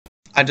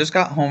I just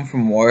got home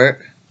from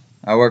work.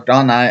 I worked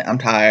all night. I'm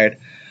tired.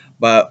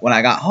 But when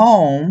I got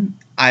home,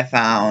 I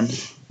found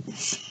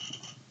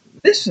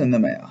this in the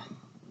mail.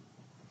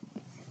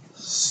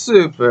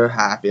 Super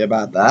happy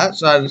about that.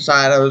 So I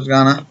decided I was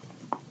gonna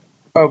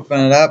open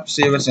it up,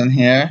 see what's in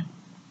here,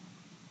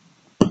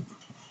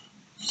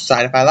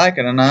 decide if I like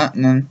it or not,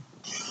 and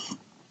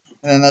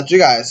then let you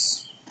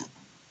guys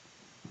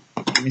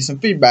give me some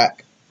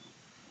feedback.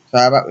 So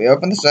how about we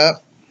open this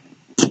up?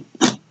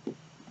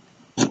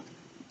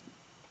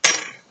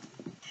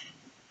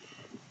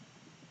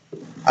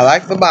 I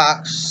like the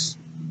box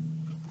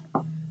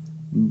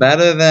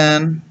better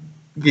than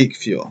Geek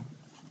Fuel.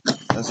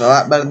 It's a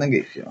lot better than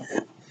Geek Fuel.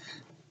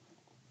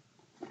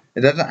 It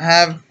doesn't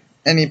have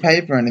any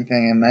paper or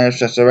anything in there. It's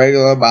just a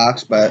regular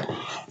box, but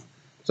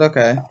it's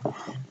okay.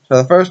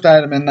 So the first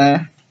item in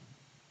there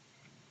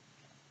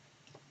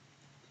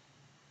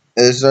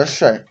is their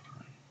shirt.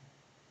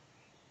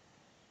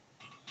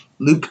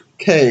 Luke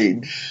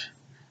Cage.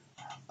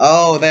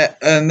 Oh,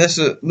 this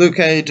is Luke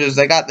Cage's.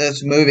 They got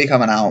this movie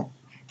coming out.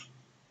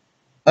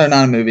 Or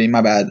not a movie,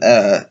 my bad.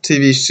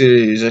 TV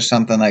series or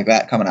something like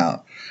that coming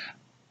out.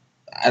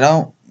 I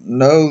don't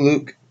know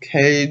Luke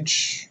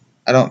Cage.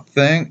 I don't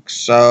think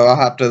so. I'll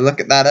have to look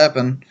that up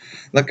and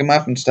look him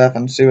up and stuff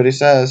and see what he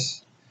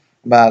says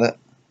about it.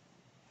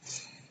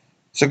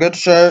 It's a good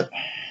shirt.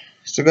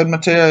 It's a good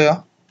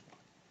material.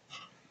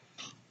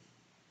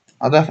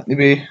 I'll definitely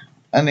be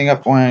ending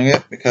up wearing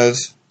it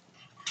because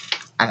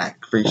I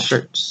like free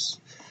shirts.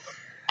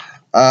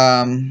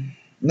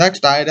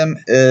 Next item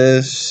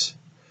is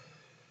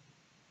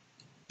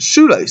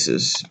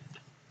shoelaces.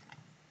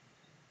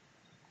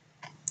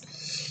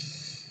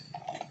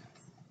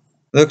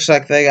 Looks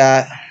like they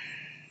got...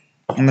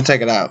 I'm going to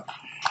take it out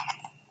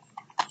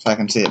so I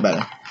can see it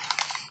better.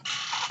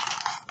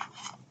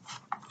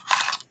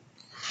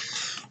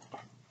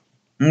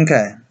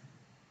 Okay.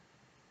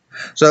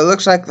 So it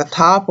looks like the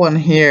top one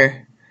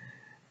here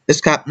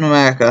is Captain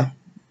America.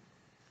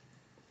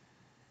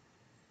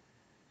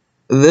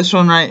 This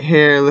one right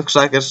here looks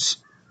like it's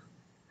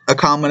a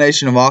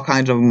combination of all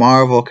kinds of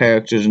Marvel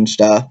characters and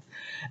stuff.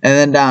 And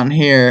then down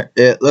here,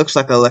 it looks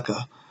like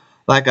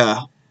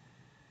a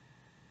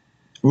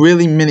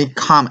really mini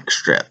comic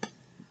strip.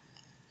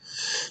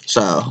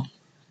 So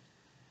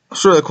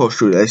it's really cool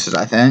shoelaces,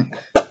 I think.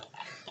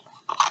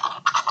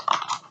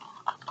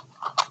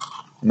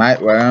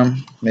 Might wear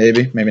them,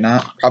 maybe, maybe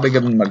not. Probably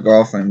give them to my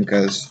girlfriend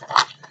because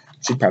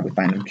she'd probably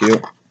find them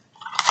cute.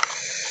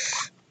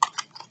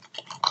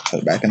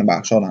 Put it back in the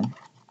box. Hold on.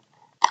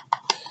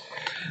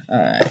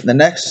 Alright, the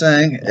next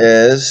thing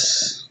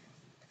is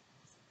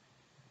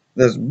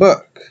this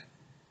book.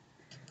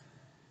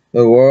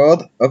 The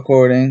World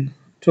According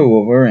to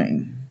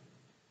Wolverine.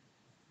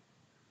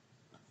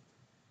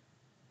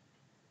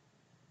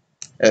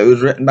 It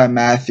was written by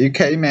Matthew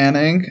K.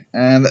 Manning,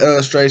 and the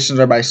illustrations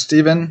are by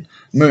Stephen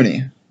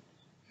Mooney.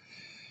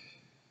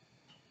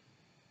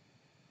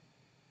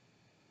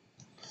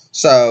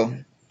 So,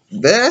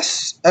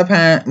 this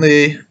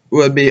apparently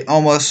would be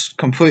almost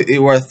completely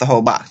worth the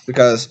whole box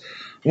because,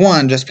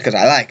 one, just because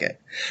I like it.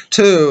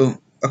 Two,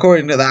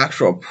 according to the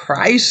actual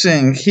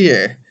pricing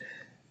here,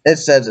 it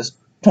says it's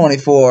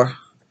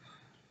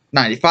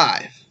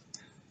 $24.95.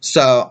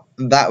 So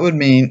that would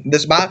mean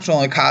this box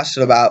only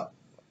costed about,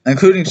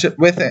 including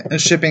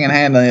shipping and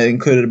handling, it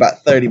included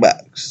about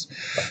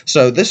 $30.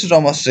 So this is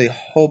almost a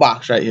whole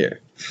box right here.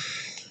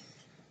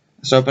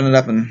 Let's open it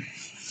up and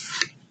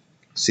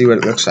see what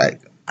it looks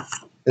like.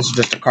 This is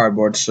just a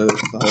cardboard sleeve,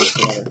 the whole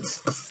together.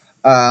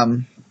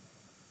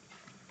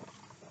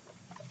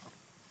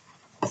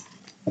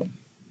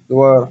 The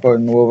World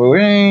According to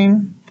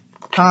Wolverine.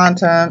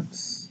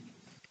 Contents.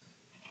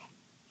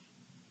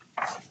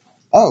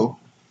 Oh,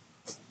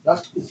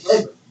 that's the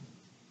flavor.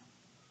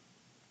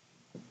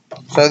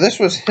 So this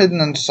was hidden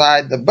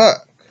inside the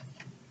book.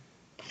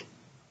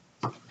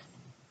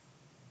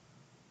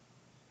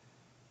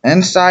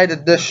 Inside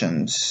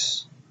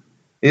editions.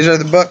 These are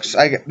the books.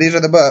 These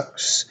are the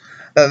books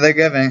that they're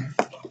giving,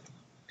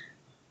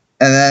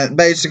 and then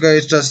basically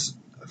it's just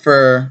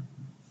for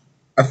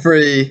a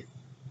free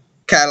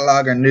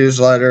catalog or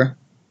newsletter,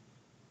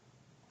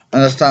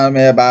 and it's telling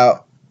me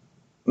about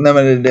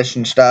limited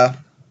edition stuff.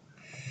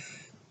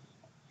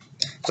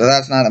 So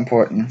that's not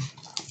important.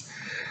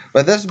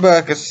 But this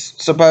book is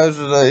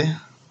supposedly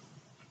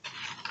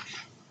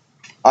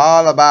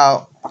all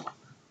about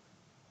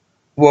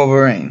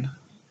Wolverine.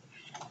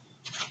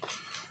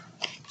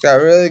 It's got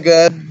really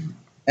good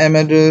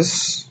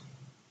images,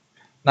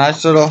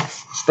 nice little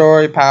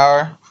story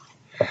power.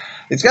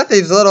 It's got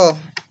these little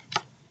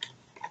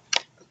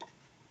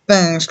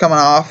things coming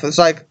off. It's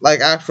like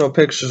actual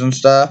pictures and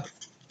stuff.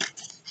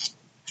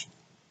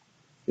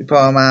 You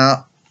pull them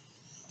out,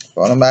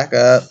 pull them back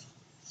up.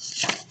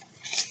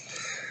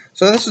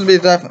 So this would be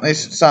definitely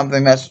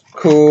something that's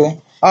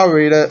cool. I'll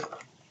read it,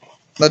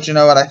 let you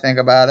know what I think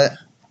about it.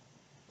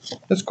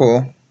 It's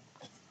cool.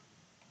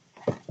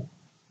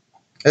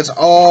 It's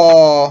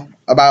all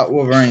about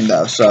Wolverine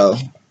though, so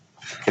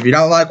if you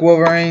don't like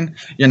Wolverine,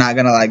 you're not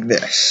gonna like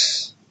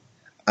this.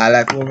 I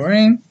like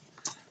Wolverine,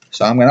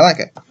 so I'm gonna like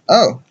it.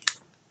 Oh.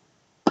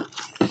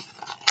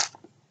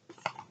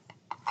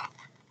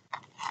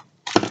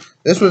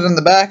 This was in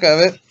the back of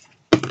it.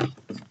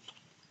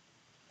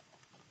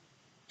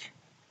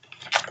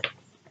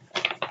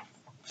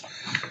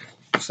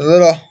 It's a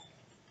little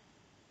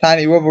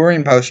tiny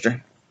Wolverine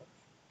poster.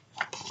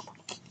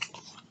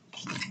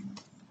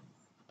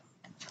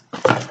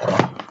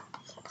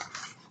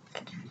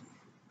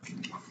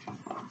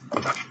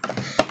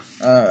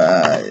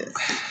 Alright.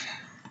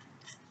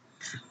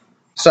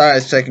 Sorry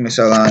it's taking me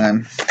so long.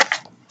 I'm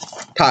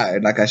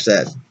tired, like I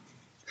said.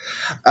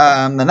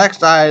 The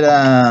next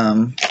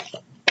item.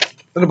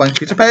 Little bunch of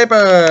piece of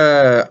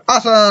paper.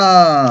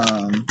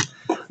 Awesome.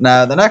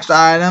 Now the next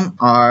item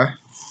are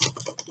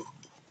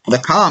the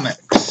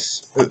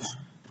comics. Ooh.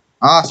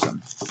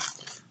 Awesome.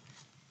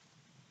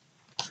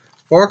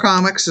 4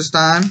 comics this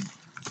time.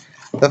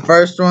 The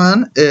first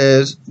one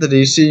is the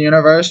DC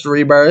Universe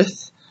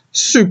Rebirth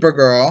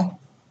Supergirl.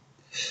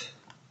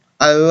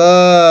 I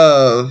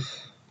love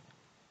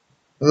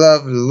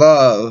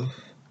the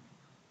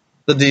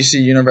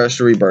DC Universe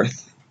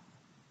Rebirth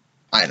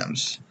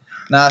items.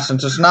 Now,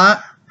 since it's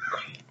not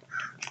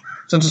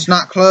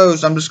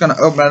closed, I'm just gonna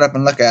open it up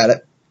and look at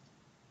it.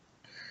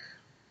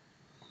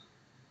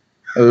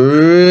 I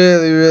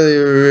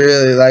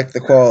really like the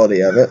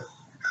quality of it.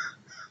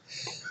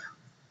 It's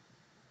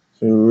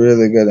a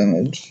really good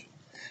image.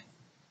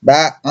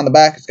 On the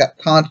back, it's got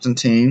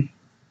Constantine,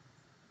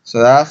 so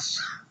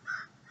that's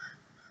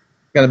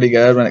gonna be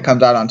good when it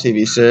comes out on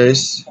TV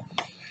series.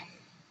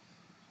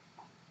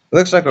 It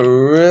looks like a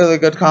really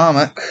good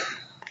comic.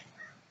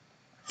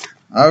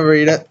 I'll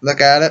read it, look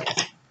at it.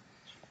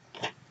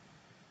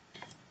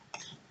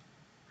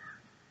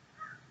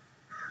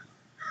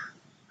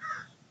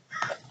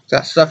 It's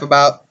got stuff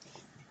about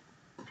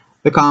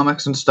the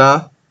comics and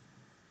stuff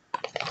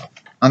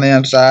on the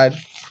inside.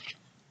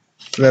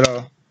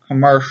 Little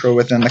commercial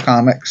within the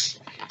comics.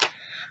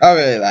 I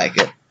really like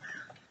it.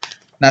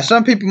 Now,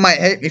 some people might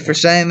hate me for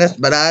saying this,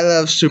 but I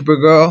love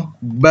Supergirl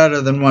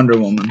better than Wonder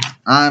Woman.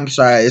 I'm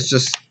sorry, it's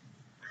just,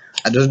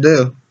 I just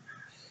do.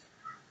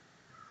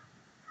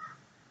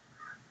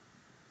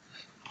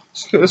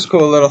 It's a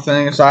cool little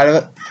thing inside of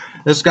it.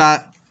 It's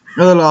got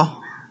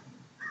little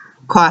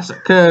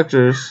classic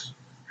characters.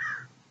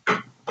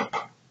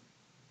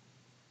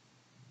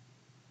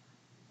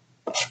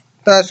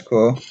 That's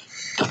cool.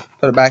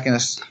 Put it back in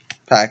its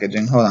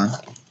packaging. Hold on.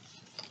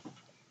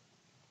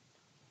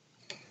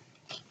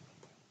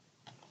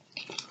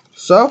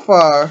 So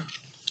far,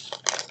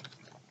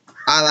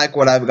 I like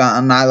what I've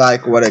gotten. I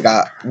like what it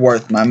got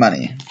worth my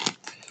money.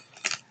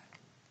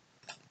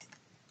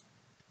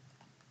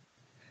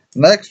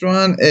 Next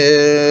one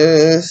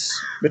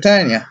is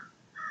Britannia.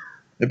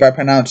 If I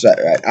pronounce that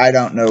right. I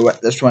don't know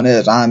what this one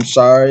is. I'm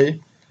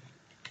sorry.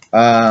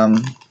 I'll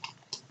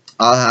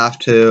have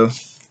to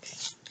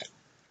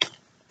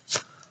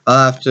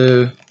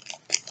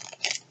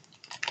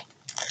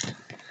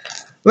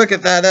look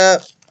at that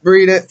up,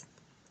 read it,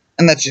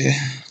 and let you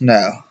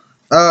know.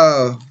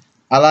 Oh,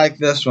 I like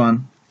this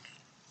one.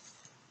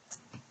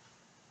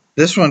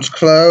 This one's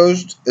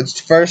closed. It's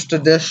first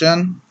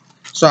edition.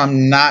 So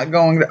I'm not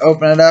going to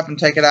open it up and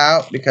take it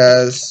out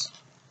because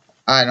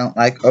I don't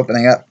like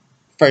opening up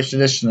first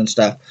edition and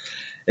stuff.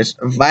 It's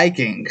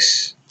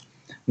Vikings.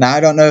 Now,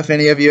 I don't know if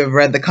any of you have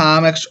read the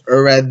comics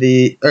or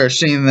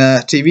seen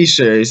the TV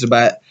series,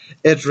 but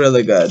it's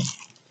really good.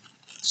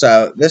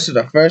 So this is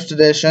a first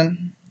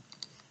edition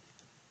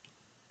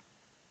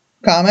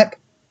comic.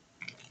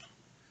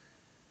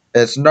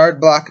 It's Nerd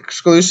Block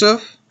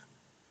exclusive.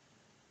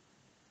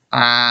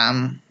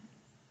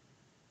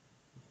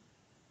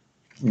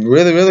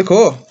 Really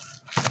cool.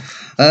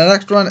 And the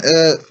next one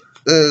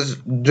is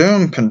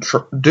Doom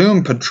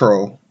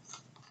Patrol.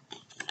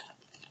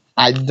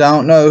 I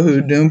don't know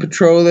who Doom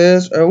Patrol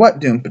is or what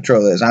Doom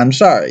Patrol is. I'm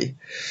sorry.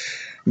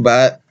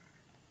 But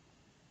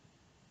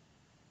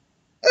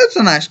it's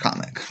a nice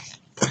comic.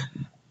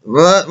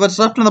 What's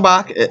left in the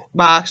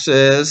box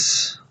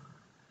is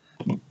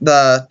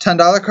the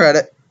 $10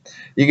 credit.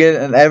 You get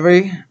it in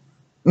every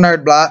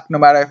nerd block, no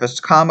matter if it's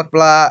comic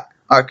block,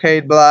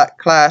 arcade block,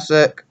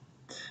 classic.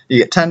 You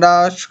get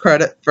 $10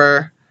 credit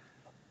for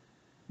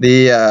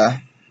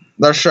their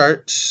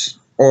shirts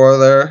or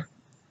their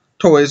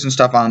toys and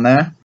stuff on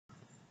there.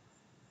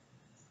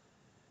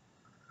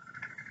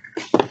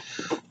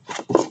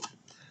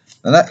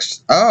 The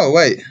next, oh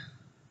wait,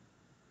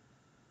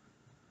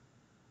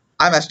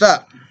 I messed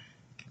up.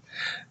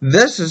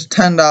 This is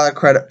 $10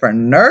 credit for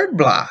Nerd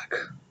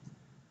Block,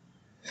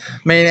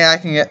 meaning I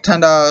can get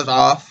 $10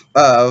 off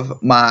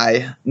of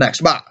my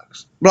next block.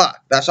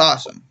 That's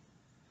awesome.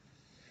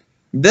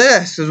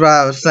 This is what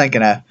I was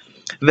thinking of.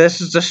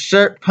 This is the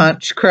Shirt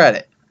Punch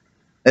credit.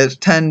 It's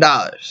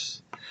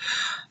 $10.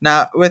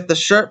 Now, with the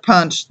Shirt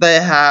Punch, they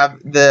have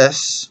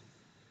this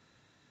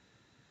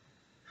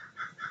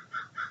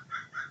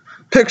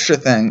picture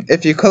thing.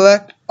 If you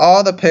collect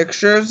all the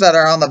pictures that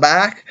are on the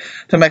back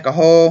to make a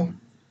whole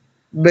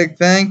big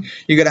thing,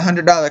 you get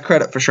 $100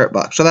 credit for Shirt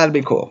Block. So that'd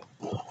be cool.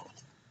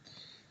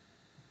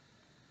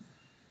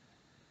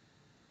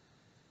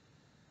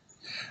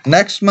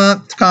 Next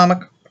month's comic,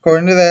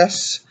 according to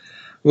this,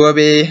 will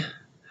be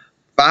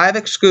 5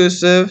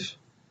 exclusive,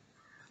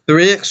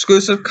 3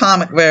 exclusive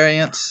comic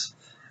variants,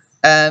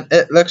 and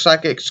it looks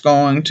like it's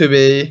going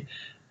to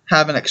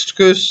have an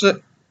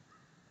exclusive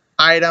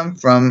item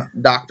from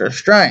Doctor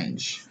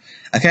Strange.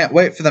 I can't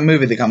wait for the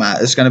movie to come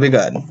out. It's going to be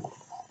good.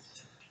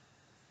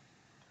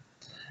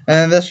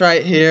 And this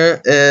right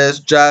here is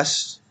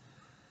just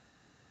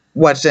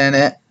what's in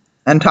it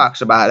and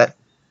talks about it.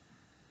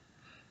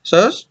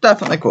 So it's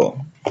definitely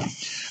cool.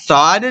 So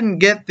I didn't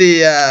get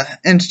the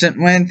instant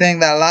win thing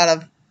that a lot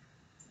of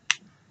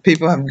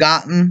people have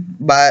gotten,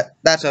 but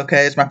that's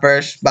okay. It's my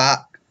first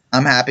box.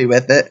 I'm happy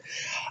with it.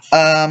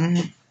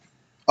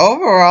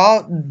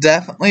 Overall,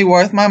 definitely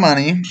worth my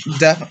money.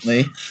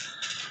 Definitely.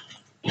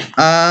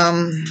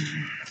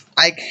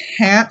 I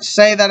can't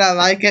say that I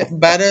like it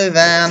better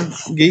than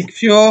Geek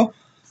Fuel,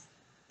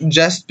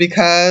 just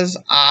because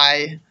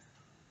I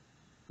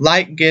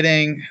like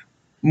getting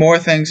more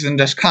things than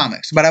just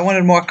comics. But I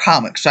wanted more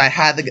comics, so I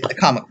had to get the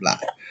comic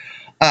block.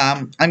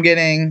 I'll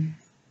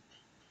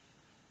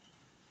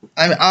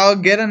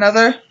get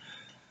another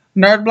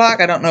nerd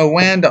block. I don't know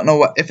when. Don't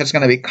know if it's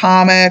going to be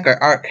comic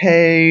or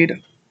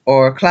arcade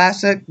or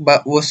classic,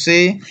 but we'll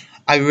see.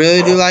 I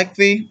really do like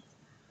the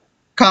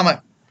comic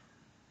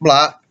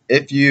block.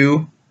 If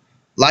you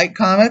like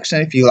comics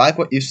and if you like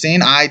what you've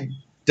seen, I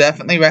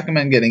definitely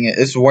recommend getting it.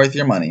 It's worth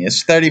your money.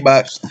 It's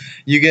 $30.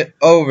 You get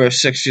over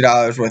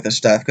 $60 worth of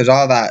stuff because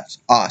all that's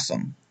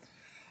awesome.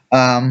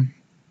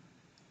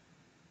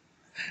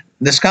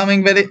 This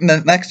coming video,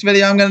 the next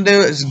video I'm going to do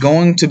is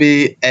going to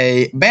be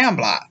a BAM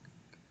block.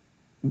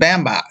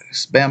 BAM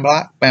box,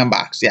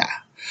 yeah.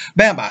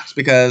 BAM box,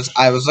 because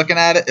I was looking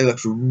at it. It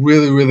looks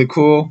really, really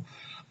cool.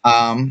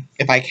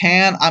 If I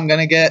can, I'm going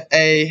to get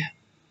a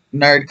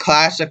Nerd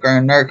Classic or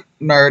a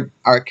Nerd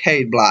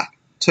Arcade block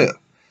too.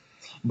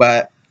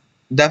 But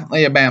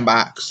definitely a BAM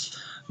box.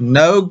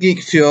 No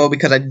Geek Fuel,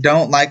 because I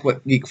don't like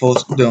what Geek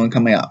Fuel's doing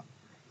coming up.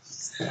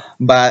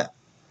 But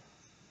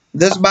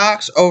this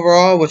box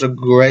overall was a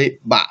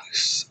great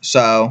box.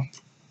 So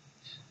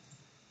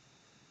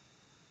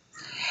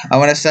I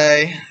want to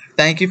say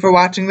thank you for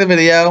watching the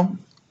video.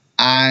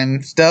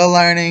 I'm still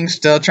learning,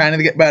 still trying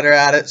to get better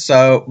at it,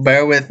 so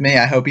bear with me.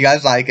 I hope you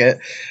guys like it.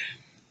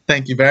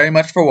 Thank you very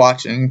much for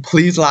watching.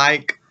 Please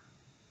like,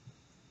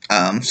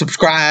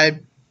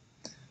 subscribe,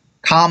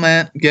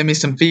 comment, give me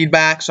some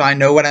feedback so I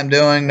know what I'm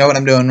doing, know what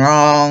I'm doing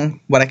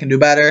wrong, what I can do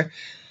better.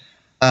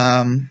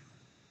 And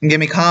give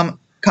me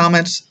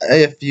comments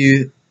if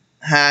you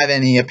have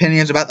any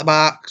opinions about the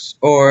box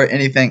or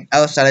anything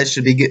else that I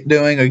should be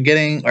doing or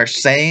getting or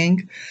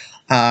saying.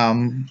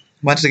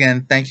 Once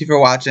again, thank you for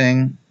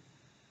watching.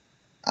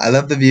 I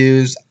love the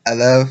views. I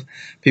love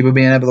people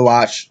being able to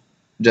watch.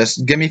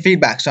 Just give me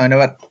feedback so I know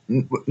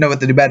what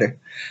to do better.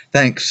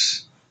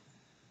 Thanks.